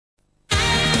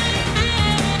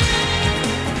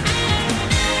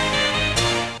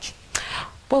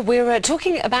Well, we're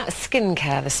talking about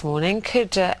skincare this morning.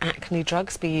 Could acne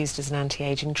drugs be used as an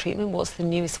anti-aging treatment? What's the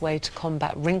newest way to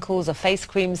combat wrinkles? Are face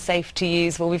creams safe to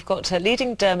use? Well, we've got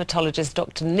leading dermatologist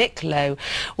Dr. Nick Lowe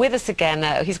with us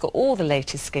again. He's got all the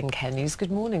latest skincare news.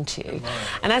 Good morning to you.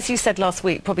 And as you said last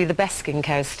week, probably the best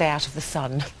skincare is stay out of the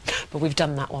sun, but we've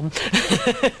done that one.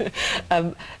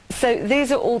 So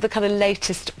these are all the kind of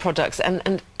latest products,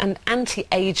 and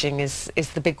anti-aging is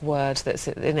the big word that's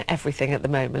in everything at the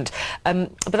moment.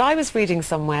 But I was reading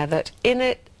somewhere that in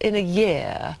a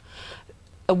year,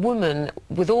 a woman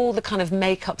with all the kind of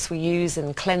makeups we use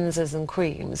and cleansers and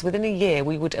creams, within a year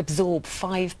we would absorb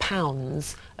 5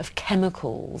 pounds of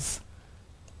chemicals,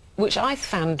 which I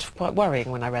found quite worrying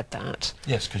when I read that.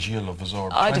 Yes, because you'll have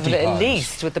absorbed 20 I'd have at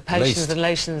least with the potions and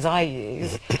lotions I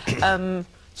use.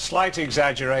 Slight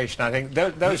exaggeration, I think.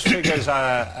 Those figures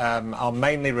are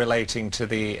mainly relating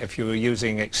to if you were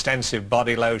using extensive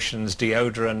body lotions,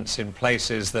 deodorants in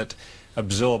places that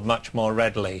absorb much more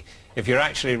readily. If you're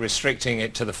actually restricting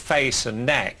it to the face and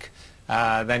neck,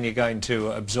 then you're going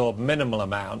to absorb minimal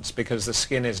amounts because the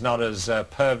skin is not as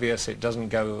pervious. It doesn't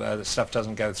go, the stuff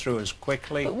doesn't go through as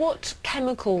quickly. But what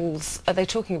chemicals are they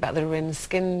talking about that are in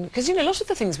skin? Because, you know, a lot of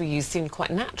the things we use seem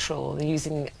quite natural. They're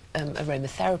using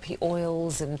aromatherapy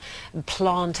oils and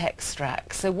plant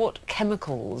extracts. So what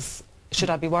chemicals should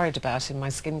I be worried about in my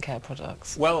skincare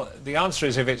products? Well, the answer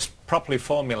is if it's properly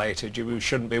formulated, you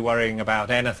shouldn't be worrying about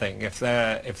anything. If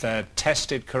they're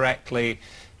tested correctly,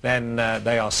 then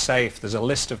they are safe. There's a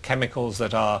list of chemicals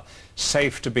that are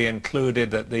safe to be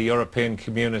included that the European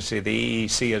community, the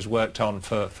EEC, has worked on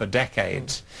for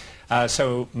decades.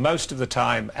 So most of the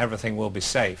time everything will be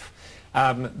safe.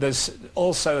 There's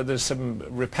some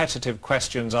repetitive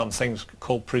questions on things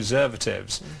called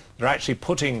preservatives. They're actually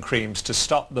putting creams to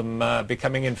stop them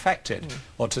becoming infected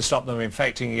or to stop them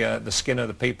infecting the skin of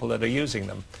the people that are using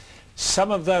them.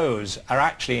 Some of those are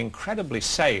actually incredibly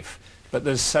safe, but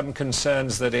there's some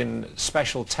concerns that in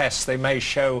special tests they may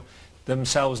show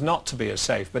themselves not to be as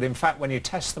safe. But in fact, when you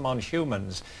test them on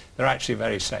humans, they're actually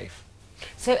very safe.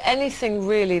 So anything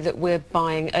really that we're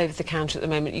buying over the counter at the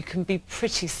moment, you can be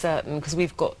pretty certain, because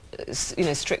we've got, you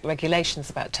know, strict regulations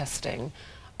about testing,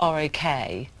 are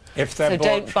okay. If they're so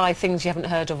don't buy things you haven't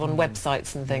heard of on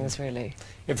websites and things, really.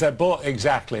 If they're bought,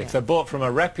 exactly. Yeah. If they're bought from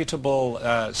a reputable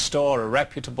store, a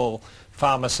reputable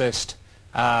pharmacist,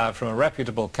 from a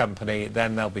reputable company,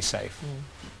 then they'll be safe.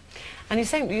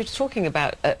 And you're talking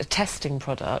about testing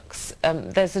products.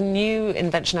 There's a new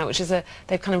invention now, which is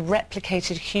they've kind of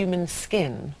replicated human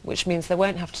skin, which means they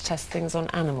won't have to test things on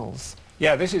animals.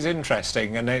 Yeah, this is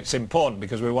interesting, and it's important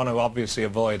because we want to obviously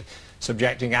avoid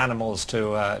subjecting animals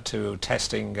to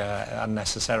testing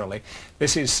unnecessarily.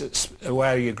 This is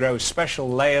where you grow special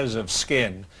layers of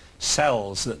skin,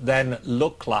 cells that then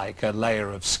look like a layer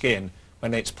of skin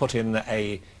when it's put in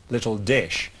a little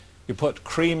dish. You put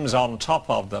creams on top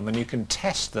of them and you can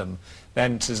test them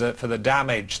then for the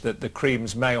damage that the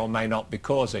creams may or may not be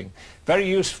causing. Very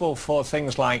useful for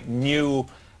things like new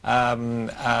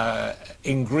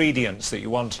ingredients that you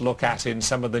want to look at in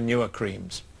some of the newer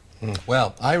creams.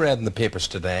 Well, I read in the papers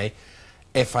today,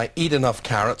 if I eat enough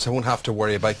carrots, I won't have to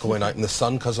worry about going out in the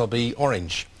sun because I'll be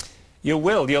orange. You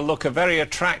will. You'll look a very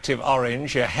attractive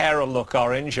orange. Your hair will look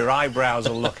orange. Your eyebrows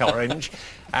will look orange.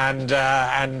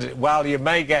 And while you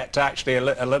may get actually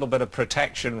a little bit of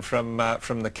protection from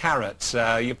the carrots,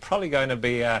 you're probably going to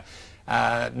be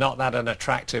not that an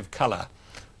attractive colour.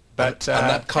 But and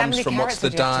that comes from what's the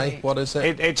dye? What is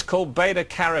it? It's called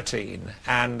beta-carotene,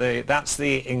 and that's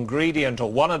the ingredient,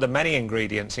 or one of the many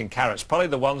ingredients in carrots. Probably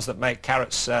the ones that make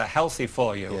carrots healthy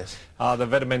for you. Yes. Are the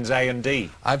vitamins A and D.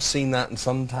 I've seen that in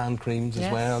suntan creams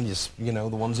as well. You know,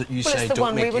 the ones that you say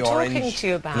don't make you orange. Well, it's the one we were talking to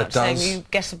you about, saying you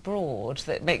get abroad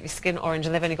that make your skin orange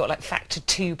and they've only got like factor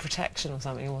 2 protection or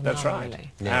something. Well, that's right.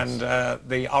 Really. Yes. And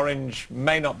the orange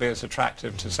may not be as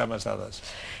attractive to some as others.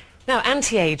 Now,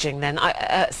 anti-aging then,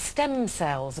 stem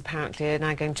cells apparently are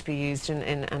now going to be used in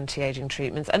anti-aging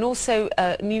treatments, and also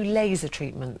new laser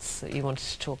treatments that you wanted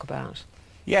to talk about.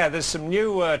 Yeah, there's some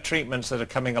new treatments that are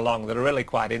coming along that are really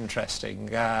quite interesting.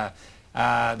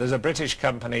 There's a British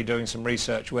company doing some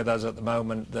research with us at the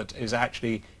moment that is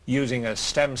actually using a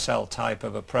stem cell type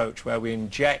of approach where we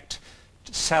inject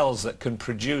cells that can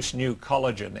produce new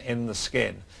collagen in the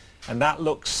skin. And that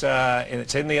looks,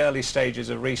 it's in the early stages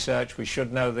of research. We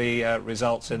should know the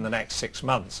results in the next 6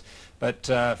 months. But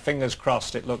fingers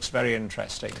crossed, it looks very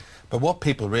interesting. But what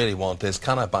people really want is,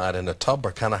 can I buy it in a tub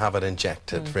or can I have it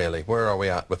injected, really? Where are we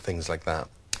at with things like that?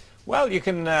 Well, you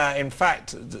can, in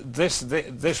fact,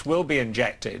 this will be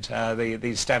injected,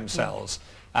 these stem cells.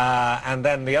 And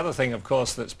then the other thing, of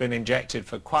course, that's been injected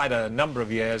for quite a number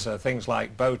of years are things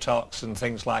like Botox and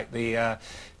things like the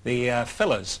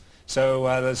fillers. So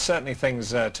there's certainly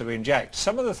things to inject.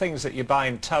 Some of the things that you buy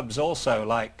in tubs also,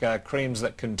 like creams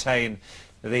that contain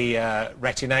the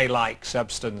retin-A-like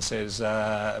substances,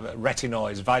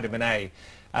 retinoids, vitamin A,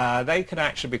 they can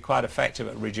actually be quite effective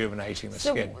at rejuvenating the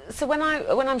skin. So when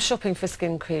I'm shopping for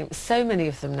skin cream, so many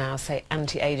of them now say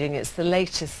anti-aging. It's the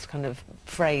latest kind of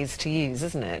phrase to use,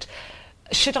 isn't it?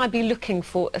 Should I be looking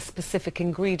for a specific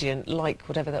ingredient, like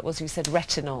whatever that was you said,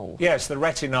 retinol? Yes, the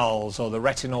retinols or the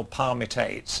retinol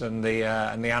palmitates and the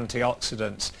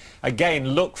antioxidants. Again,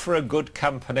 look for a good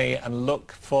company and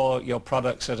look for your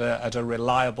products at a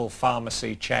reliable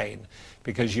pharmacy chain,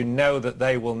 because you know that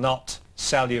they will not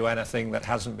sell you anything that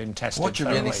hasn't been tested What you're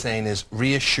thoroughly. really saying is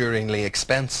reassuringly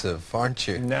expensive, aren't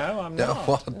you? No, I'm No, not.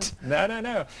 what?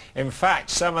 No. In fact,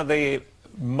 some of the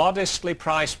modestly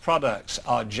priced products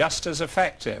are just as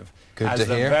effective as the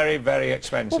very, very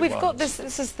expensive ones. Well, we've ones. got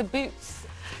this is the Boots.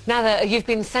 Now that you've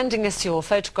been sending us your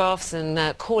photographs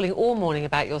and calling all morning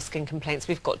about your skin complaints,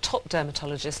 we've got top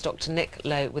dermatologist Dr. Nick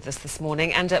Lowe with us this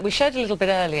morning, and we showed a little bit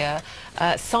earlier,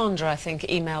 Sandra, I think,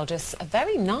 emailed us a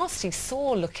very nasty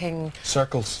sore-looking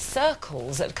circles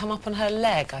that had come up on her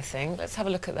leg, I think. Let's have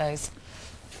a look at those.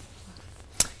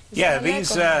 Yeah,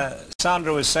 these,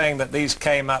 Sandra was saying that these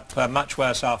came up much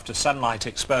worse after sunlight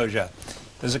exposure.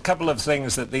 There's a couple of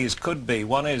things that these could be.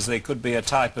 One is they could be a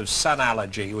type of sun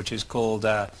allergy, which is called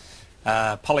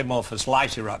polymorphous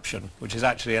light eruption, which is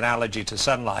actually an allergy to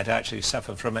sunlight. I actually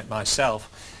suffer from it myself.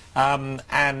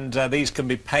 These can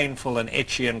be painful and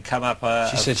itchy and come up...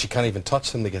 she said she can't even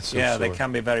touch them, they get so yeah, sore. they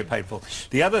can be very painful.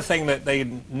 The other thing that we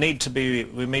need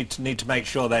to make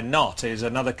sure they're not is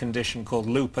another condition called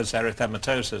lupus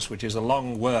erythematosus, which is a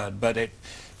long word, but it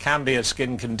can be a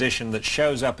skin condition that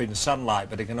shows up in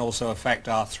sunlight, but it can also affect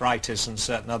arthritis and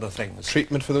certain other things.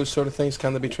 Treatment for those sort of things,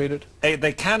 can they be treated?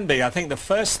 They can be. I think the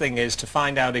first thing is to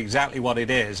find out exactly what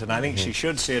it is, and I think she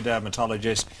should see a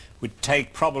dermatologist. Would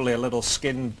take probably a little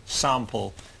skin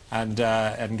sample and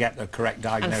get the correct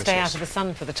diagnosis. And stay out of the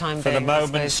sun for the time being. For the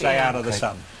moment, stay out of the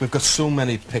sun. We've got so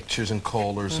many pictures and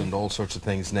callers and all sorts of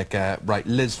things, Nick. Right,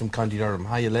 Liz from County Durham.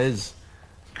 Hiya, Liz.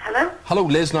 Hello? Hello,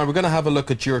 Liz. Now, we're going to have a look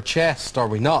at your chest, are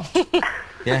we not?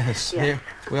 Yes, here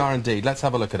we are indeed. Let's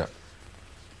have a look at it.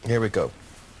 Here we go.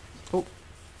 Oh,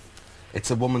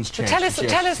 it's a woman's chest. Tell us,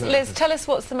 Liz, tell us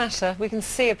what's the matter. We can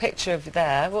see a picture of you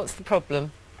there. What's the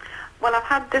problem? Well, I've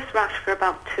had this rash for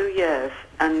about 2 years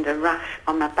and a rash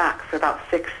on my back for about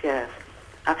 6 years.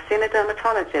 I've seen a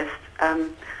dermatologist,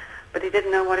 but he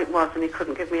didn't know what it was and he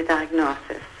couldn't give me a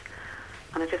diagnosis.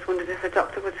 And I just wondered if a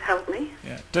doctor would help me.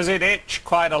 Yeah. Does it itch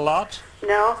quite a lot?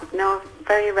 No,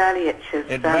 very rarely itches.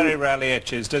 It very rarely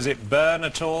itches. Does it burn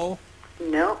at all?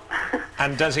 No.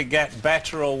 And does it get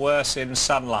better or worse in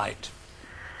sunlight?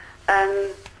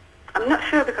 I'm not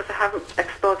sure because I haven't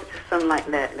exposed it to sunlight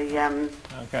lately.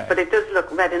 Okay. But it does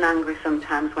look red and angry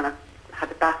sometimes when I've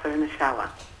had a bath or in the shower.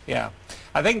 Yeah.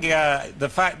 I think the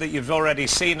fact that you've already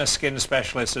seen a skin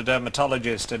specialist, a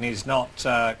dermatologist, and he's not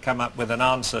come up with an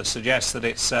answer suggests that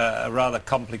it's a rather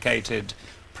complicated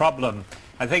problem.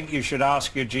 I think you should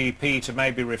ask your GP to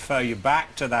maybe refer you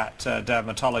back to that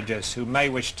dermatologist who may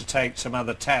wish to take some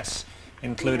other tests,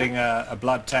 including a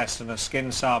blood test and a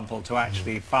skin sample to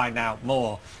actually find out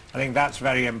more. I think that's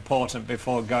very important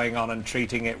before going on and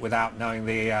treating it without knowing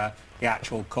the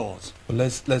actual cause. Well,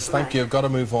 Liz, thank you. I've got to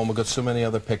move on. We've got so many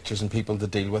other pictures and people to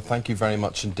deal with. Thank you very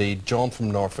much indeed. John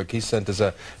from Norfolk, he sent us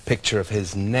a picture of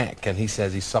his neck, and he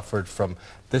says he suffered from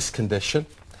this condition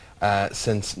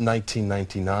since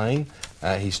 1999.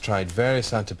 He's tried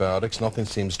various antibiotics. Nothing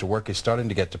seems to work. He's starting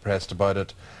to get depressed about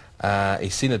it.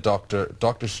 He's seen a doctor.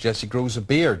 Doctor suggests he grows a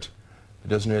beard. He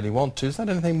doesn't really want to. Is that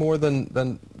anything more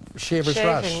than shaver's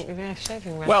rash? Yeah,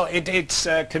 shaving rash. Well, it's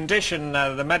a condition,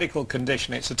 the medical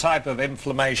condition. It's a type of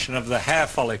inflammation of the hair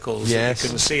follicles that you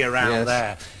can see around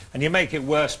there. And you make it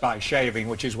worse by shaving,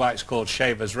 which is why it's called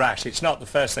shaver's rash. It's not the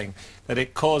first thing that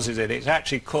it causes it. It's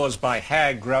actually caused by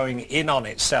hair growing in on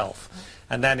itself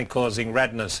and then it causing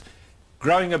redness.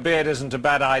 Growing a beard isn't a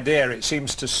bad idea. It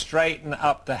seems to straighten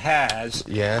up the hairs,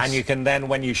 and you can then,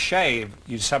 when you shave,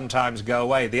 you sometimes go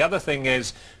away. The other thing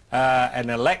is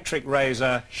an electric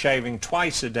razor shaving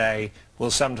twice a day will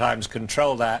sometimes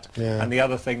control that, and the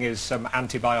other thing is some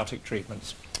antibiotic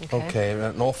treatments. Okay,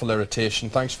 an awful irritation.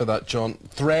 Thanks for that, John.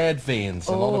 Thread veins.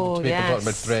 A lot of people talking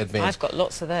about thread veins. I've got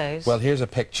lots of those. Well, here's a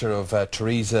picture of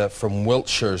Teresa from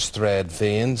Wiltshire's thread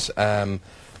veins.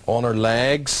 On her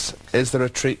legs, is there a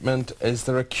treatment? Is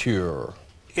there a cure?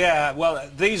 Yeah, well,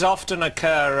 these often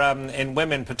occur in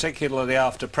women, particularly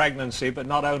after pregnancy, but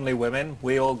not only women.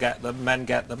 We all get them, men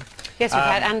get them. Yes, we've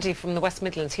had Andy from the West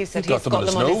Midlands. He said he's got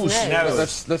them on his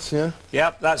nose. That's yeah.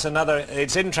 Yep, that's another.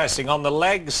 It's interesting. On the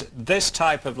legs, this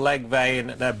type of leg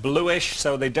vein, they're bluish,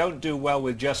 so they don't do well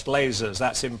with just lasers.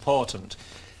 That's important.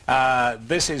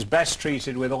 This is best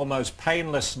treated with almost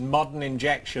painless modern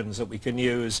injections that we can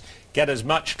use, get as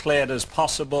much cleared as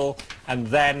possible, and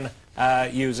then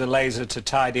use a laser to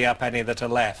tidy up any that are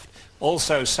left.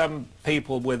 Also, some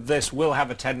people with this will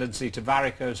have a tendency to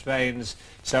varicose veins,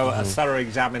 so a thorough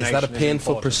examination is that a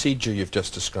painful important. procedure you've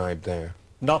just described there?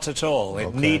 Not at all.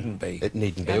 It needn't be. It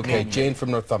needn't be. Okay, Jane from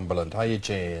Northumberland. Hiya,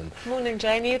 Jane. Morning,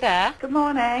 Jane. Are you there? Good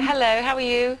morning. Hello, how are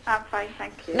you? I'm fine,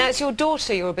 thank you. Now, it's your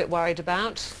daughter you're a bit worried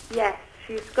about. Yes,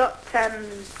 she's got,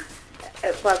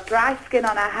 well, dry skin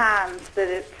on her hands, but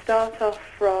it starts off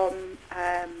from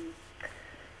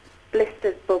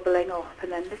blisters bubbling up,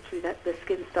 and then literally the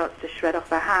skin starts to shred off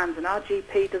her hands, and our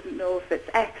GP doesn't know if it's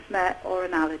eczema or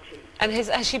an allergy. And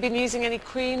has she been using any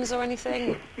creams or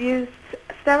anything? She's used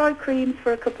steroid creams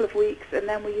for a couple of weeks, and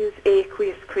then we use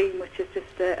aqueous cream, which is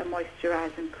just a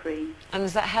moisturising cream. And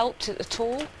has that helped at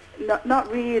all?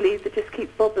 Not really. They just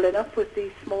keep bubbling up with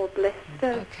these small blisters.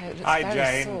 Okay, it looks Hi, very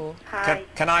Jane. sore. Hi.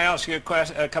 Can I ask you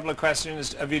a couple of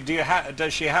questions?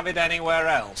 Does she have it anywhere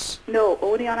else? No,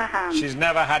 only on her hands. She's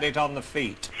never had it on the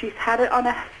feet. She's had it on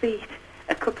her feet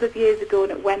a couple of years ago,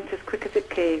 and it went as quick as it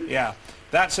came. Yeah,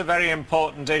 that's a very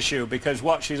important issue, because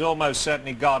what she's almost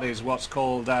certainly got is what's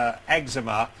called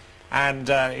eczema, and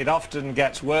it often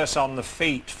gets worse on the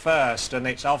feet first, and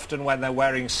it's often when they're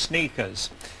wearing sneakers.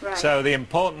 Right. So the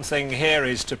important thing here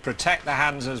is to protect the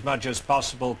hands as much as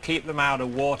possible, keep them out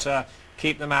of water,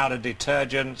 keep them out of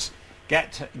detergents,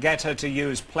 get her to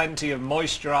use plenty of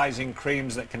moisturising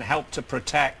creams that can help to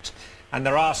protect. And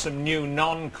there are some new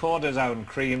non-cortisone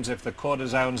creams if the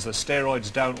cortisones, the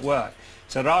steroids, don't work.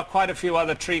 So there are quite a few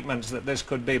other treatments that this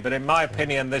could be, but in my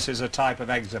opinion, this is a type of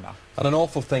eczema. And an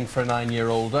awful thing for a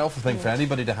 9-year-old, an awful thing for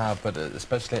anybody to have, but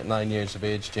especially at 9 years of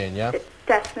age, Jane, yeah?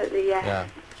 Definitely, yes. Yeah.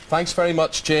 Thanks very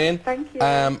much, Jane. Thank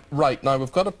you. Right, now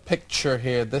we've got a picture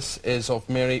here. This is of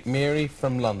Mary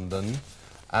from London,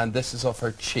 and this is of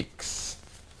her cheeks.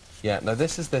 Yeah, now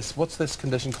what's this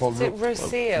condition called? Is it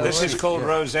rosacea? This is called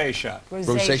rosacea.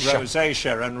 Rosacea.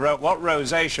 Rosacea, and what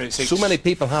rosacea is? So many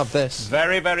people have this.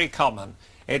 Very, very common.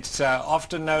 It's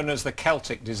often known as the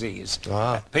Celtic disease.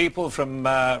 Ah. People from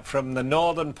the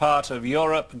northern part of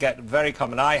Europe get very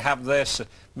common. I have this.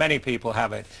 Many people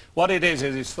have it. What it is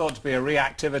it's thought to be a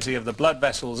reactivity of the blood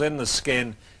vessels in the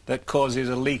skin that causes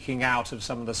a leaking out of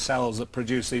some of the cells that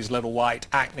produce these little white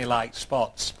acne-like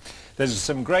spots. There's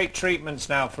some great treatments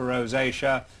now for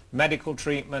rosacea, medical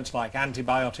treatments like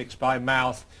antibiotics by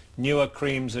mouth, newer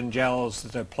creams and gels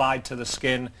that are applied to the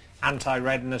skin,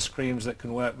 anti-redness creams that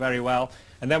can work very well.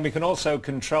 And then we can also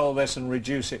control this and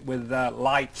reduce it with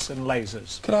lights and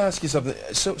lasers. Can I ask you something?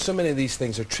 So many of these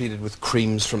things are treated with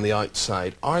creams from the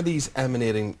outside. Are these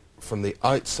emanating from the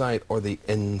outside or the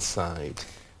inside?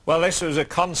 Well, this was a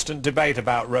constant debate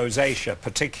about rosacea,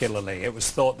 particularly. It was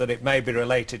thought that it may be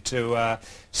related to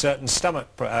certain stomach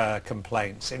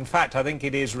complaints. In fact, I think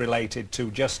it is related to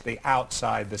just the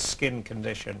outside, the skin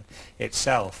condition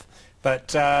itself. But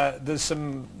there's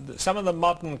some of the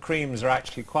modern creams are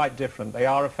actually quite different. They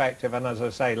are effective, and as I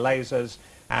say, lasers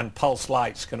and pulse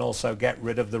lights can also get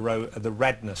rid of the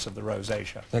redness of the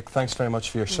rosacea. Nick, thanks very much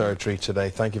for your surgery today.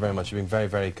 Thank you very much. You've been very,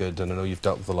 very good, and I know you've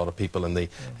dealt with a lot of people in the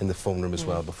phone room as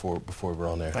well before we were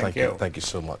on air. Thank you. Thank you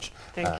so much. Thank you.